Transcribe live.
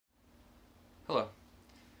Hello.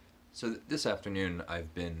 So this afternoon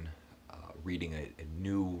I've been reading a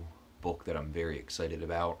new book that I'm very excited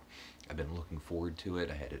about. I've been looking forward to it.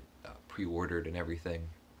 I had it pre-ordered and everything.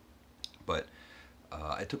 But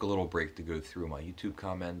I took a little break to go through my YouTube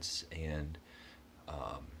comments and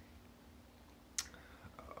um,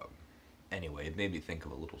 anyway, it made me think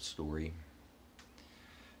of a little story.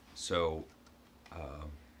 So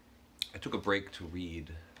I took a break to read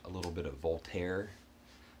a little bit of Voltaire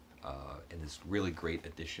in this really great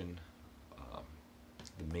edition. Um,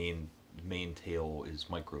 the main tale is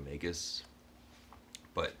Micromegas,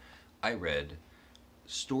 but I read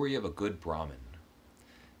Story of a Good Brahmin,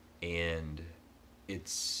 and I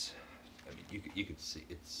mean, you could see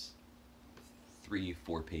it's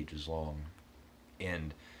 3-4 pages long,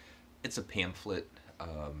 and it's a pamphlet.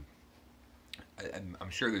 I'm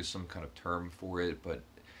sure there's some kind of term for it, but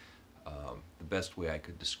the best way I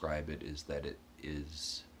could describe it is that it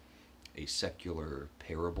is a secular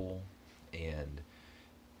parable, and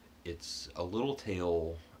it's a little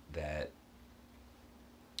tale that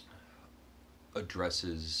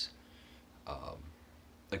addresses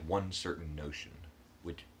like one certain notion,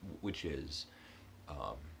 which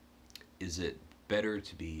um, is it better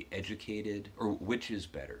to be educated, or which is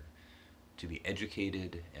better, to be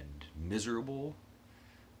educated and miserable,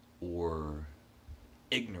 or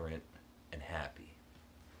ignorant and happy?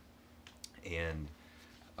 And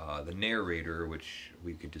the narrator, which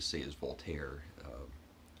we could just say is Voltaire,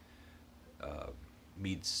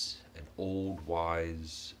 meets an old,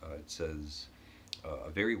 wise, it says,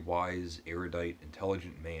 a very wise, erudite,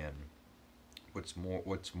 intelligent man.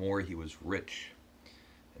 What's more, he was rich,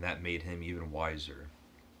 and that made him even wiser.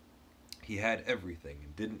 He had everything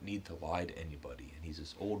and didn't need to lie to anybody. And he's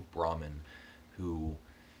this old Brahmin who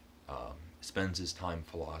spends his time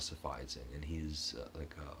philosophizing, and he's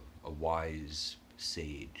like a wise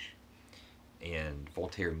sage. And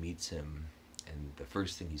Voltaire meets him, and the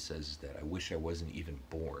first thing he says is that, "I wish I wasn't even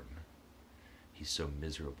born. He's so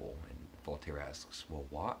miserable." And Voltaire asks, "Well,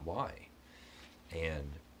 why?"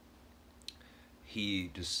 And he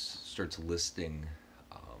just starts listing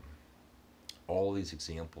all these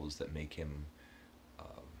examples that make him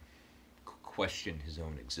question his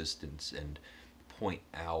own existence and point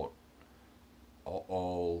out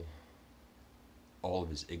all of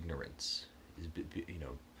his ignorance. Is,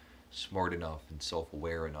 smart enough and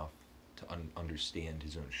self-aware enough to understand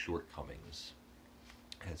his own shortcomings.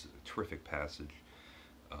 It's a terrific passage.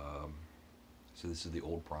 So this is the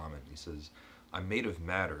old Brahmin. He says, "I'm made of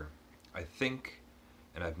matter. I think,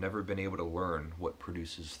 and I've never been able to learn what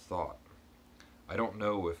produces thought. I don't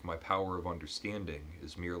know if my power of understanding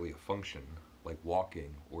is merely a function, like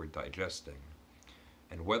walking or digesting,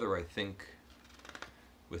 and whether I think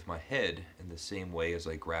with my head in the same way as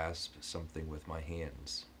I grasp something with my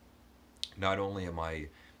hands. Not only am I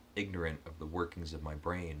ignorant of the workings of my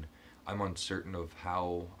brain, I'm uncertain of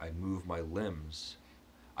how I move my limbs.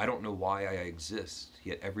 I don't know why I exist,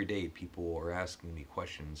 yet every day people are asking me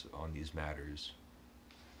questions on these matters."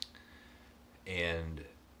 And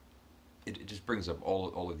it just brings up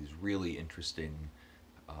all of these really interesting,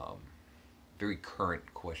 very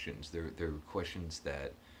current questions. They're questions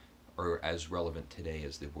that are as relevant today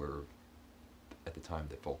as they were at the time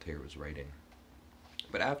that Voltaire was writing.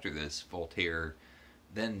 But after this, Voltaire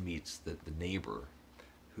then meets the neighbor,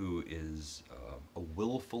 who is a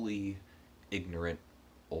willfully ignorant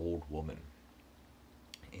old woman.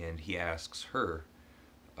 And he asks her,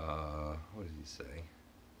 what does he say?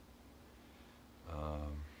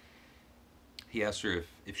 He asks her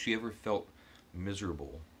if she ever felt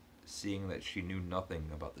miserable, seeing that she knew nothing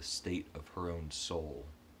about the state of her own soul.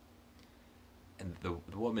 And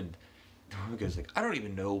the woman goes like, "I don't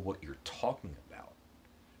even know what you're talking about."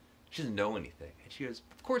 She doesn't know anything. And she goes,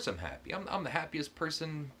 "Of course I'm happy. I'm the happiest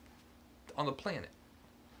person on the planet."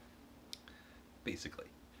 Basically.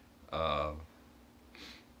 And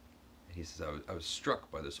he says, I was struck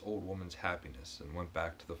by this old woman's happiness and went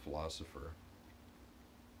back to the philosopher.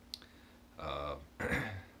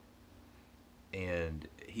 And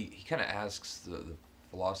he kind of asks the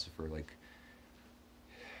philosopher, like,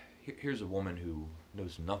 here's a woman who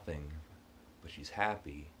knows nothing, but she's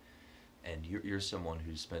happy, and you're someone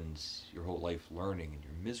who spends your whole life learning, and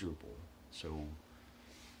you're miserable. So,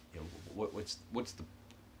 what's the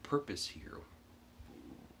purpose here?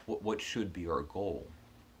 What should be our goal?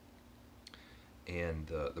 And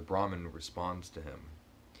the Brahmin responds to him.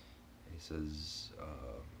 And he says,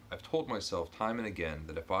 "I've told myself time and again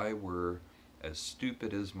that if I were as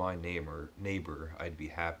stupid as my neighbor, I'd be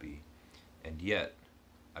happy, and yet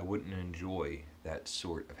I wouldn't enjoy that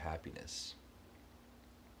sort of happiness.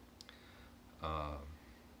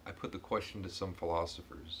 I put the question to some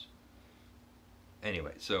philosophers.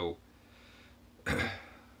 Anyway, so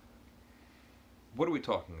what are we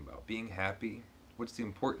talking about? Being happy? What's the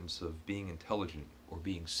importance of being intelligent or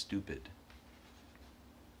being stupid?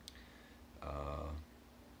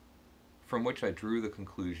 From which I drew the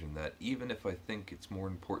conclusion that even if I think it's more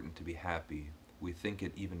important to be happy, we think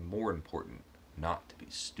it even more important not to be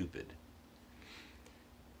stupid.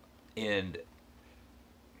 And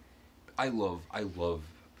I love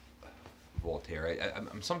Voltaire.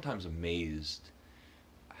 I'm sometimes amazed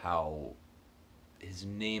how his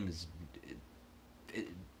name is,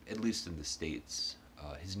 at least in the States,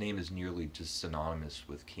 his name is nearly just synonymous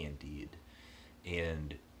with Candide.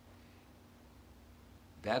 And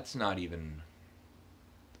that's not even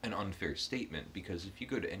an unfair statement, because if you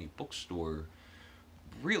go to any bookstore,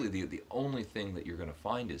 really the only thing that you're going to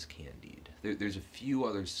find is Candide. There's a few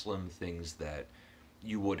other slim things that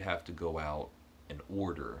you would have to go out and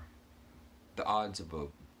order. The odds of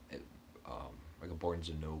like a Barnes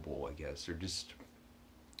and Noble, I guess, or just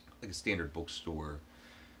like a standard bookstore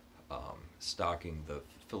stocking the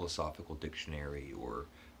philosophical dictionary, or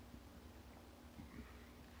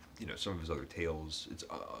some of his other tales. It's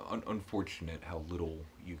unfortunate how little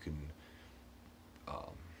you can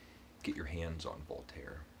get your hands on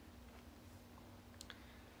Voltaire.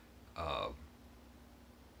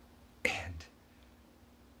 And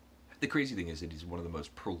the crazy thing is that he's one of the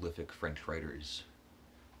most prolific French writers.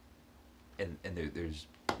 And there's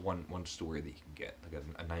one story that you can get, like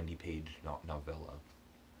a 90-page novella.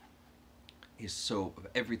 He's so,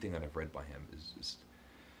 everything that I've read by him is just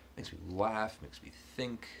makes me laugh, makes me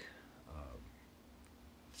think.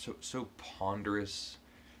 So ponderous,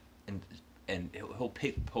 and he'll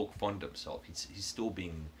poke fun at himself. He's still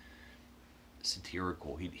being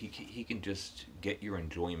satirical. He can just get your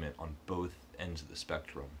enjoyment on both ends of the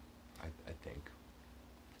spectrum, I think.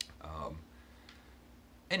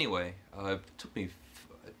 Anyway, it took me,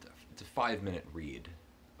 it's a 5-minute read.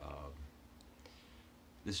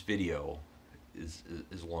 This video is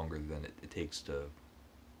longer than it takes to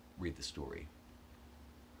read the story.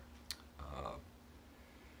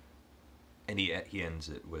 And he ends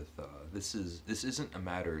it with, this isn't a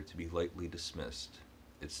matter to be lightly dismissed.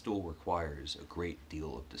 It still requires a great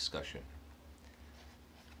deal of discussion.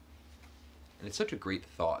 And it's such a great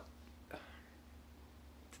thought.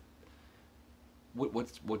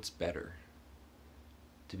 What's better?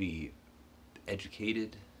 To be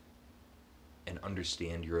educated and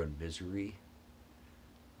understand your own misery,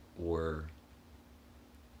 or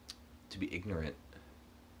to be ignorant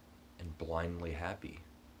and blindly happy?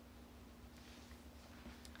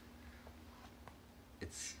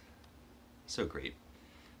 It's so great.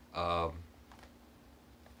 Anyway,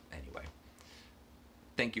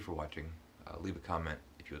 thank you for watching. Leave a comment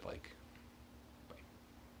if you would like.